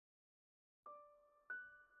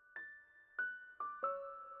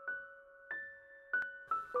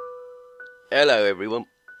Hello everyone,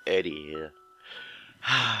 Eddie here.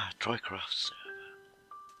 Trycraft server.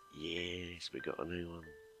 Yes, we got a new one.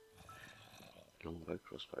 Longbow,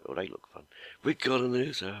 crossbow, oh they look fun. We got a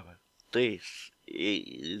new server. This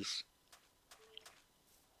is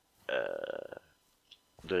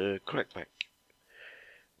the Crack Pack.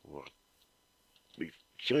 Right. We've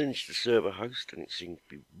changed the server host and it seems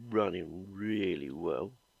to be running really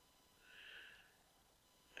well.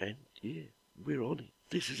 And yeah, we're on it.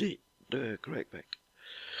 This is it, the Crack Pack.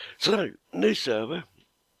 So, new server,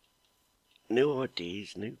 new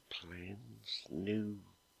ideas, new plans, new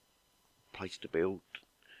place to build.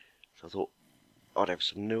 So I thought I'd have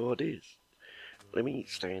some new ideas. Let me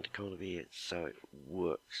stand kind of here so it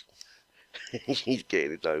works. She's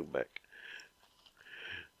getting its own back.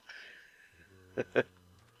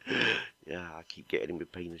 Yeah, I keep getting him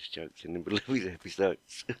with penis jokes in the middle of his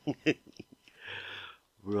episodes.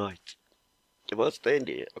 Right. If I stand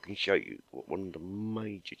here, I can show you what one of the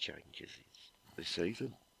major changes is this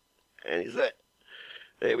season. And it's that.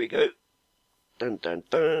 There we go. Dun dun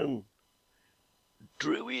dun.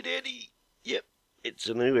 Druid Eddie. Yep, it's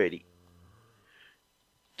a new Eddie.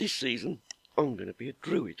 This season, I'm going to be a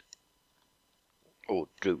druid. Or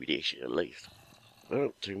druidish at least.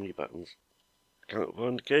 Oh, too many buttons. Can't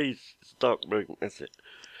find the keys. It's a dark room, that's it.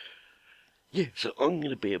 Yeah, so I'm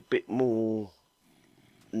going to be a bit more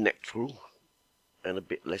natural and a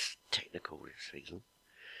bit less technical this season.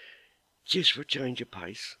 Just for a change of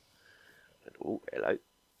pace. And, oh, hello.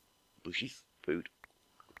 Bushes, food.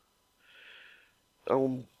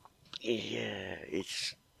 Yeah,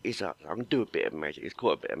 it's up. I can do a bit of magic. There's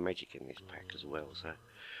quite a bit of magic in this pack as well, so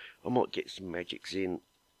I might get some magics in.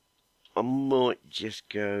 I might just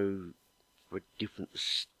go for a different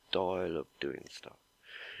style of doing stuff.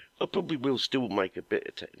 I probably will still make a bit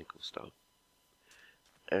of technical stuff.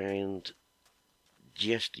 And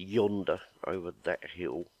just yonder, over that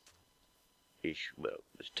hill-ish, well,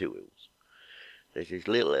 there's two hills. There's this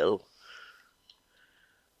little hill,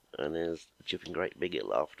 and there's a chipping great big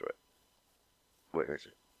hill after it. Where is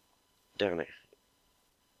it? Down there.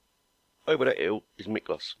 Over that hill is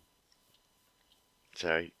Miklos.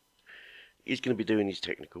 So, he's going to be doing his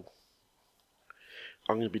technical.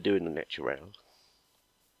 I'm going to be doing the natural.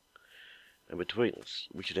 And between us,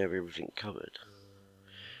 we should have everything covered.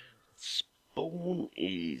 Spawn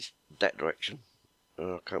is that direction.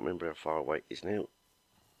 I can't remember how far away it is now.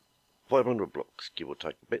 500 blocks, give or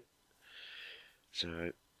take a bit.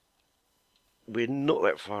 So, we're not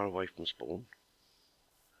that far away from spawn.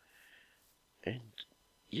 And,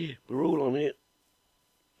 yeah, we're all on it.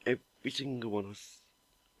 Every single one of us.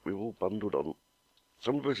 We're all bundled on.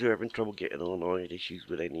 Some of us are having trouble getting on. I had issues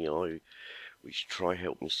with NEI, which Try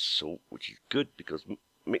helped me sort, which is good because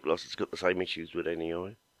Miklos has got the same issues with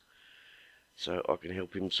NEI. So I can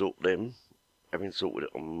help him sort them, having sorted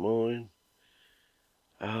it on mine.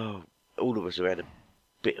 Oh, all of us have had a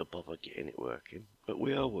bit of bother getting it working, but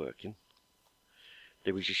we are working.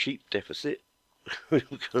 There is a sheep deficit,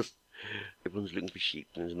 because everyone's looking for sheep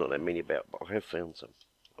and there's not that many about, but I have found some.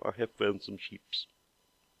 I have found some sheeps.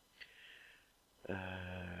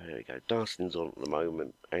 There we go. Darston's on at the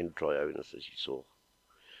moment, and Tyronus, as you saw.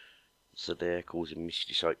 So they're causing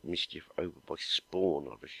mischief over by spawn,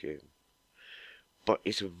 I'd assume. But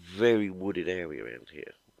it's a very wooded area around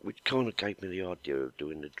here, which kind of gave me the idea of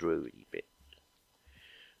doing the druidy bit.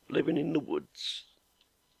 Living in the woods,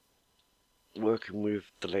 working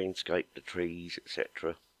with the landscape, the trees,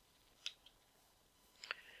 etc.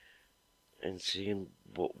 And seeing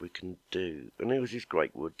what we can do. And there was this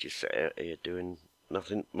great wood just sat out here doing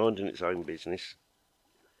nothing, minding its own business.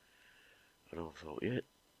 And I thought, yeah,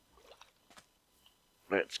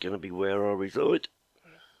 that's going to be where I reside.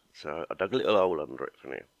 So I dug a little hole under it for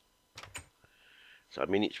now. So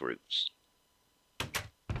I'm in its roots.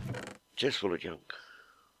 Just full of junk.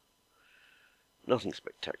 Nothing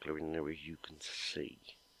spectacular in there as you can see.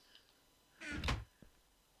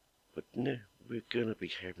 But no, we're going to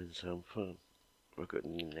be having some fun. We're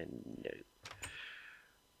going to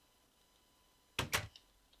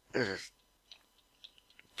no.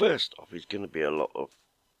 First off is going to be a lot of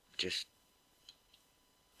just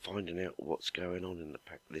finding out what's going on in the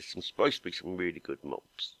pack. There's supposed to be some really good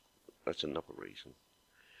mobs. That's another reason.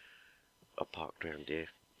 I parked around here.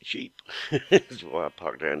 Sheep. That's why I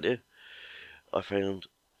parked around here. I found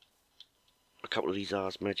a couple of these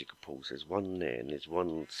Ars Magica pools. There's one there and there's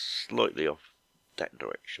one slightly off that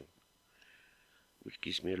direction, which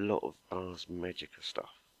gives me a lot of Ars Magica stuff.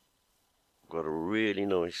 I've got a really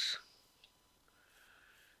nice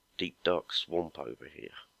deep dark swamp over here,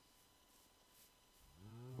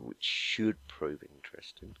 which should prove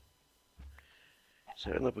interesting. Is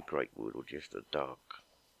that another great wood or just a dark?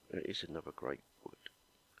 It is another great wood.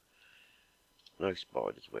 No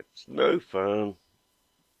spiders' webs. No fun.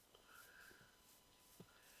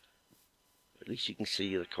 At least you can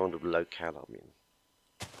see the kind of locale I'm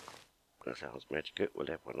in. That sounds magical. We'll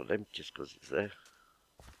have one of them just because it's there.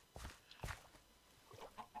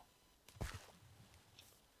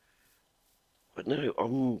 But no,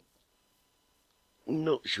 I'm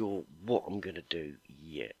not sure what I'm going to do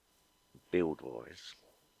yet, build-wise.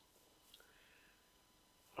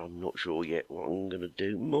 I'm not sure yet what I'm going to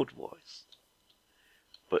do mod-wise.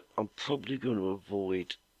 But I'm probably going to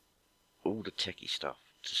avoid all the techie stuff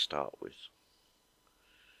to start with.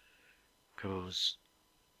 Because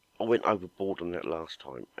I went overboard on that last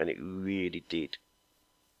time, and it really did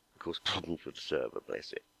cause problems with the server,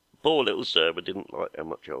 bless it. Poor little server didn't like how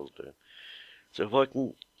much I was doing. So if I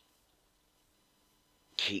can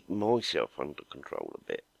keep myself under control a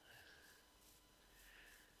bit,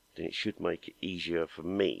 then it should make it easier for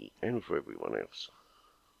me and for everyone else.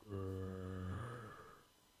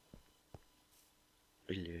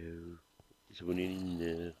 Hello, is someone in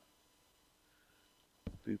there?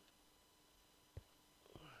 Boop.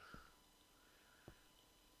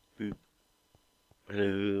 Boop.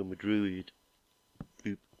 Hello, I'm a druid.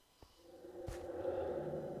 Boop.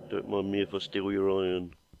 Don't mind me if I steal your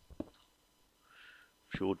iron. I'm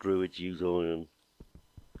sure druids use iron.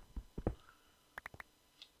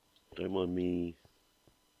 Don't mind me.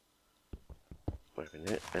 Grabbing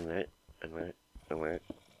that, and that, and that, and that.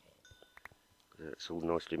 That's all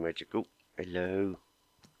nicely magical. Hello.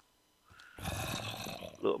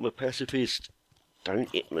 Look, I'm a pacifist. Don't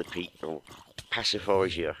hit me, people.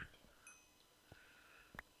 Pacifies you.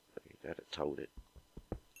 You'd have told it.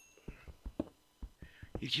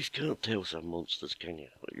 You just can't tell some monsters, can you?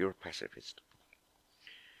 Like, you're a pacifist.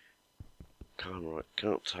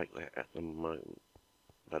 Can't take that at the moment.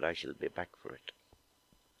 But I shall be back for it.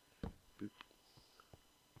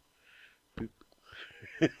 Boop.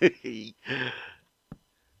 Boop.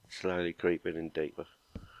 Slowly creeping in deeper.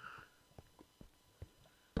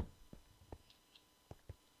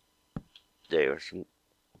 There are some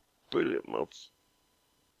brilliant mods.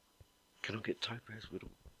 Can I get topaz with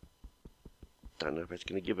them? Don't know if it's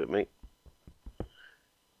going to give it me.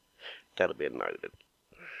 That'll be a noted.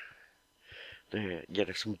 There, yeah,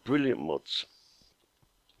 there's some brilliant mods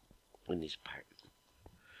in this pack.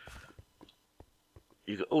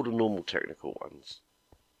 You've got all the normal technical ones.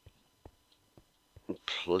 And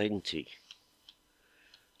plenty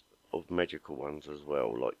of magical ones as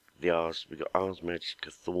well, like the Ars. We've got Ars Magica,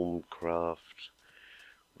 Thorncraft.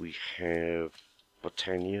 We have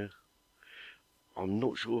Botania. I'm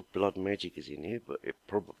not sure if Blood Magic is in here, but it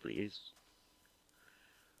probably is.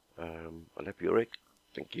 I'll have your egg.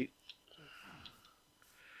 Thank you.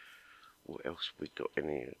 What else we got in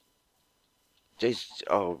here? There's,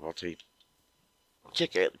 oh, I'll tell you.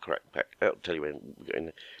 Check out the crack pack. I'll tell you when we got in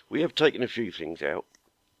there. We have taken a few things out,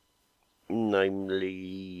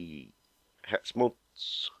 namely hats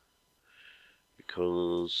mods,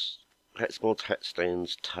 because hats mods, hat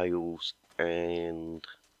stands, tails, and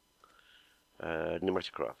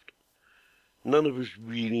Nematocraft. None of us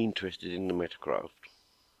really interested in Nematocraft,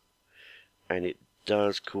 and it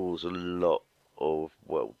does cause a lot of,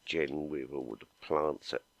 well, gen with all the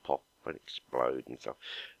plants that pop and explode and stuff.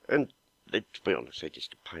 And to be honest, they're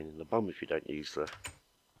just a pain in the bum if you don't use the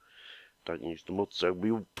mod. So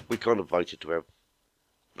we kind of voted to have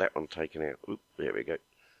that one taken out. Oop, there we go.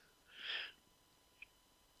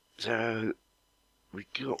 So we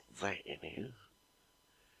got that in here.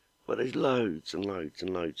 But there's loads and loads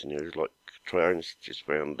and loads in here. There's like Tyronus just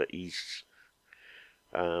found that he's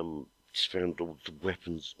just found all the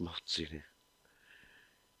weapons mods in here.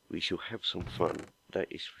 We shall have some fun, that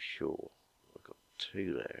is for sure. I've got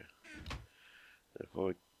two there. If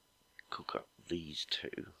I cook up these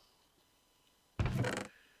two,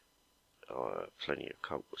 I'll have plenty of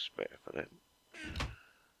coal to spare for them.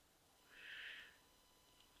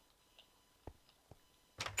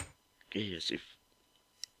 Yes, if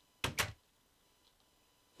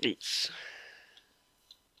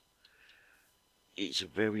it's a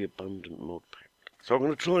very abundant mod pack. So I'm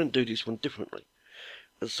going to try and do this one differently.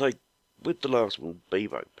 As I say, with the last one,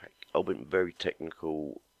 Bevo pack, I went very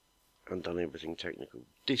technical and done everything technical.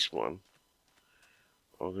 This one,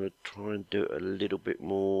 I'm going to try and do it a little bit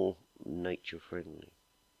more nature friendly.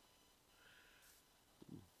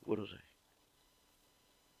 What are they?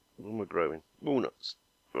 What am I growing? Walnuts.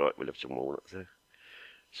 Right, we'll have some walnuts there.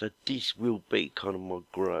 So this will be kind of my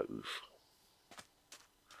grove.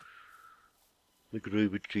 My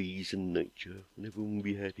grove of trees and nature. And everyone will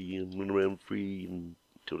be happy and run around free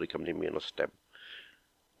until they come near me and I stab them.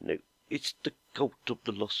 No, it's the cult of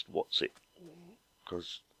the lost what's it.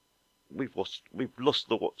 Because we've lost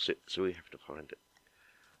the what's it, so we have to find it.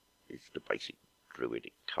 It's the basic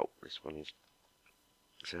druidic cult, this one is.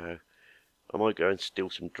 So I might go and steal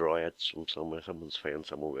some dryads from somewhere. Someone's found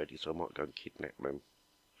some already, so I might go and kidnap them.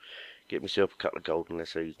 Get myself a couple of golden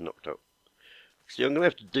lassos knocked up. See, I'm going to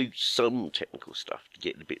have to do some technical stuff to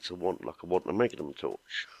get the bits I want, like I want a magnum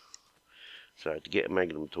torch. So to get a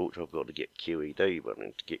magnum torch, I've got to get QED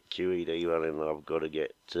running. To get QED running, I've got to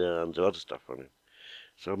get tons of other stuff running.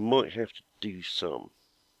 So I might have to do some,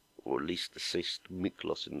 or at least assist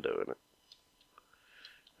Miklos in doing it.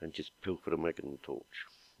 And just pilfer the magnum torch.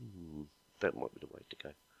 That might be the way to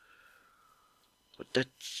go. But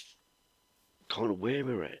that's kind of where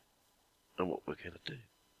we're at, and what we're going to do.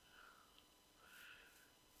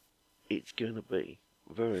 It's going to be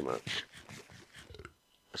very much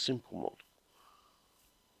a simple mod.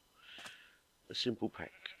 A simple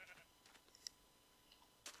pack.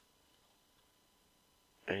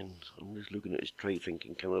 And I'm just looking at this tree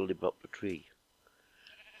thinking, can I live up the tree?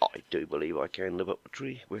 I do believe I can live up the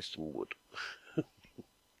tree. Where's some wood?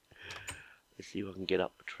 Let's see if I can get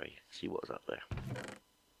up the tree. See what's up there.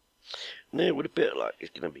 Now with a bit of luck,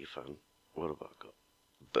 it's going to be fun. What have I got?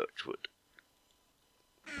 Birchwood.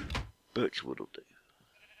 Birchwood will do.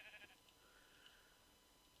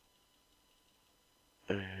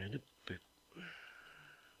 And a bit.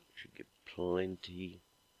 Should get plenty.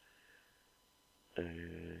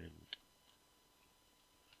 And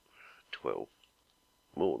 12.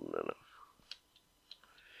 More than enough.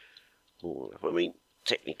 More than enough. I mean,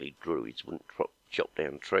 technically druids wouldn't chop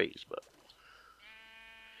down trees, but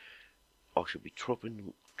I should be chopping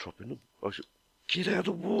them. I should get out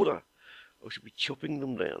of water. I should be chopping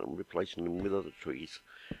them down and replacing them with other trees.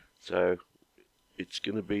 So it's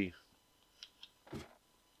going to be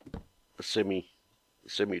a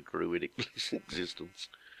semi-druidic existence.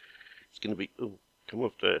 It's going to be, oh, come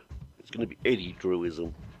off there. It's going to be Eddie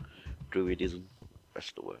Druidism.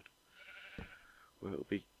 That's the word. Well, it'll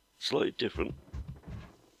be slightly different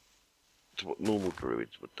to what normal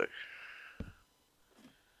druids would do.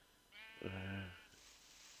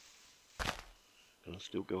 Can I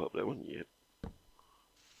still go up that one? Yep.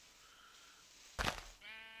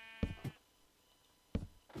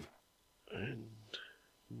 And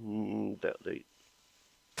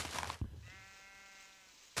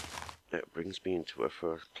that brings me into our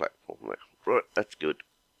first platform there. Right, that's good.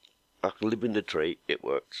 I can live in the tree, it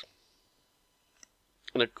works.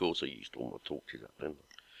 And of course I used all my torches up then.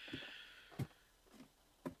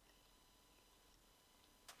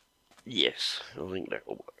 Yes, I think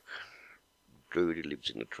that'll work. Druid lives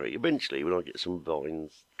in the tree. Eventually, when I get some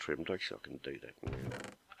vines trimmed, I can do that.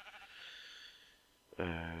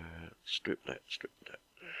 Strip that.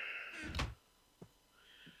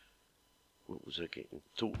 What was I getting?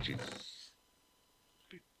 Torches.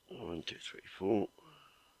 1, 2, 3, 4.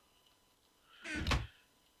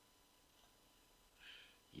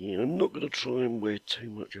 Yeah, I'm not going to try and wear too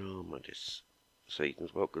much armour this season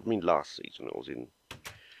as well, because I mean last season I was in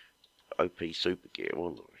OP super gear,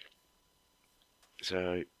 wasn't I?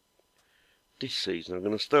 So this season I'm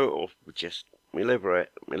going to start off with just my leather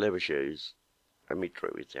hat, my leather shoes and my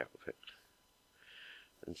druid's outfit.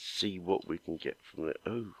 And see what we can get from there.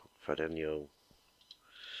 Oh, Fadaniel.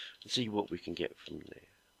 And see what we can get from there.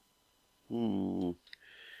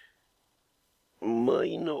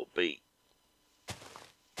 May not be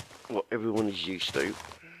what everyone is used to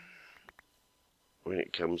when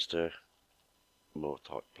it comes to my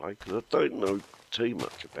type play, because I don't know too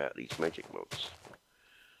much about these magic mods.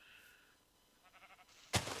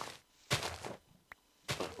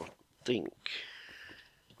 I think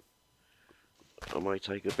I may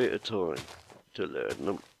take a bit of time to learn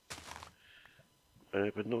them and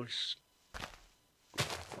have a nice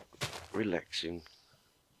relaxing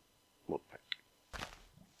mod pack.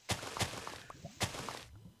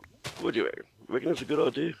 What do you reckon? Reckon that's a good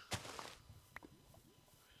idea?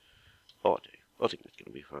 I do. I think it's going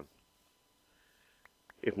to be fun.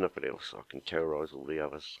 If nothing else, I can terrorise all the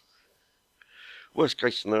others. Worst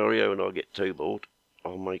case scenario, when I get too bored,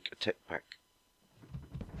 I'll make a tech pack.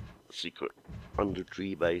 A secret under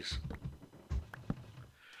tree base.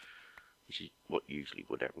 Which is what usually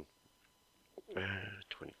would happen.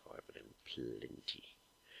 25 of them, plenty.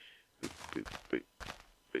 Boop, boop, boop,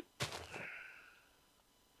 boop.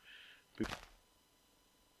 Boop.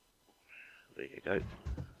 There you go.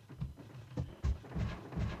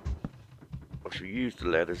 I shall use the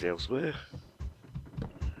ladders elsewhere.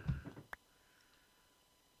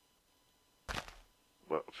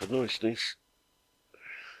 But for niceness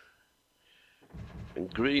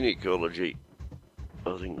and green ecology,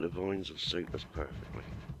 I think the vines will suit us perfectly.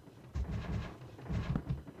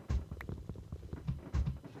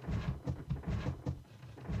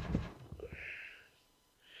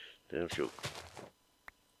 Now I shall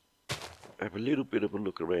have a little bit of a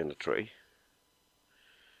look around the tree,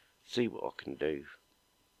 see what I can do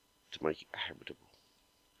to make it habitable.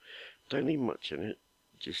 Don't need much in it,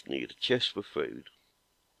 just need a chest for food.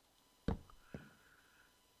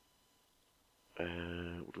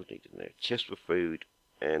 What do I need in there? Chest for food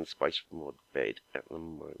and space for my bed at the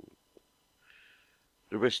moment.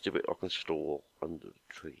 The rest of it I can store under the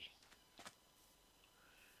tree.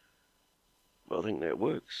 But I think that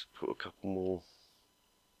works. Put a couple more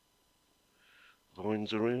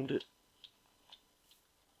vines around it.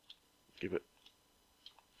 Give it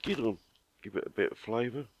a bit of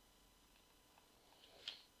flavour.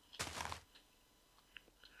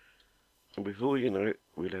 And before you know it,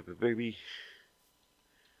 we'll have a very,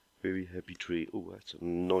 very happy tree. Oh, that's a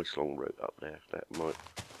nice long route up there. That might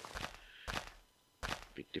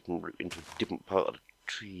be a different route into a different part of the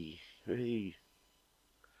tree. Hey,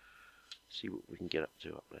 see what we can get up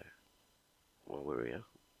to up there. While we're here.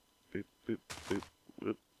 Boop, boop, boop,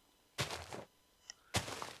 boop.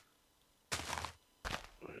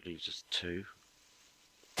 That leaves us 2.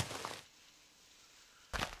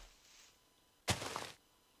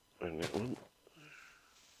 And that one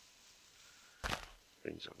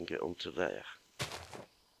means I can get onto there.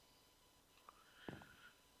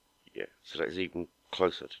 Yeah, so that's even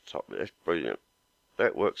closer to the top. That's brilliant.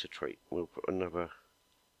 That works a treat. We'll put another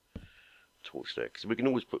torch there, because we can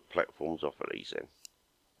always put platforms off of these then,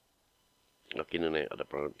 like in and out of the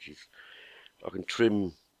branches. I can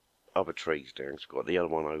trim other trees down. So I've got the other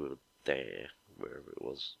one over there, wherever it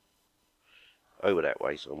was, over that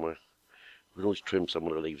way somewhere. We can always trim some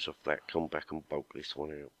of the leaves off that, come back and bulk this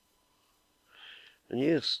one out. And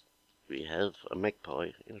yes, we have a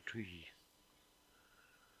magpie in a tree.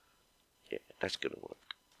 Yeah, that's gonna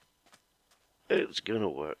work. It's gonna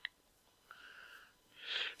work.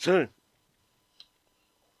 So,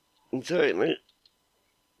 in saying that,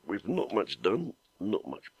 we've not much done, not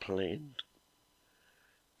much planned.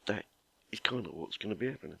 That is kind of what's going to be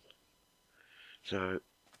happening. So,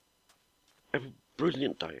 have a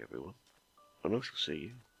brilliant day, everyone. And I shall see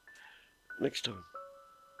you next time.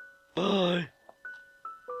 Bye!